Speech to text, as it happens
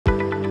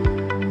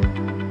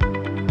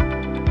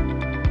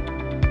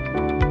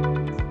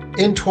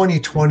In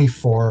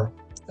 2024,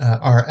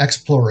 our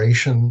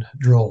exploration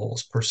drill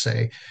holes, per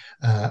se,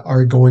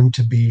 are going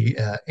to be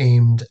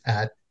aimed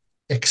at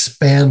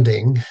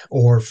expanding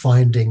or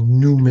finding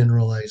new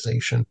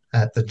mineralization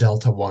at the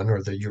Delta-1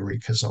 or the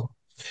Eureka zone.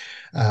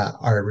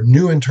 Our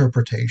new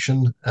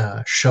interpretation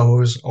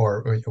shows,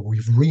 or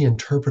we've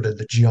reinterpreted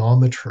the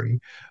geometry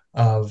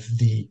of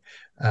the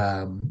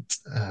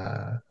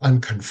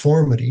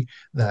unconformity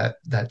that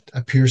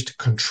appears to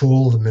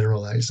control the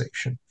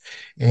mineralization.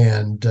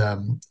 And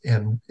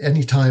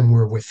anytime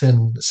we're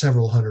within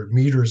several hundred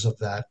meters of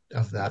that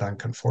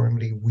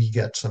unconformity, we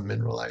get some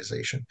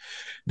mineralization.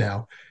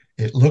 Now,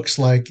 it looks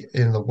like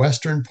in the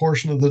western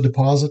portion of the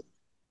deposit,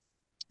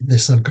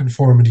 this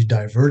unconformity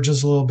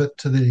diverges a little bit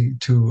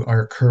to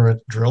our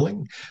current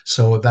drilling,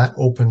 so that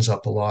opens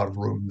up a lot of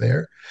room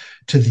there.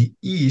 To the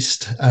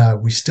east,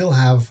 we still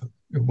have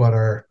what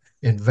our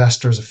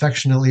investors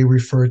affectionately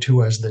refer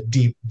to as the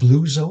deep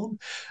blue zone,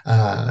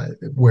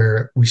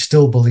 where we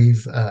still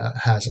believe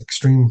has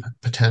extreme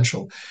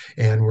potential,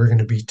 and we're going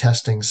to be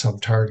testing some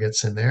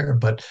targets in there.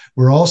 But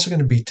we're also going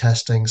to be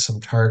testing some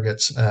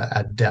targets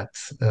at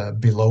depth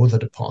below the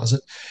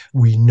deposit.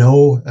 We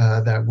know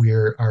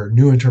that our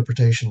new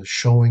interpretation is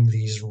showing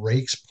these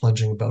rakes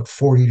plunging about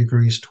 40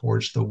 degrees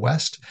towards the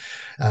west.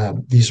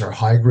 These are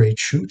high grade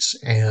shoots,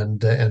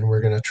 and we're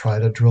going to try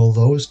to drill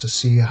those to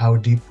see how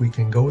deep we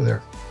can go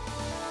there.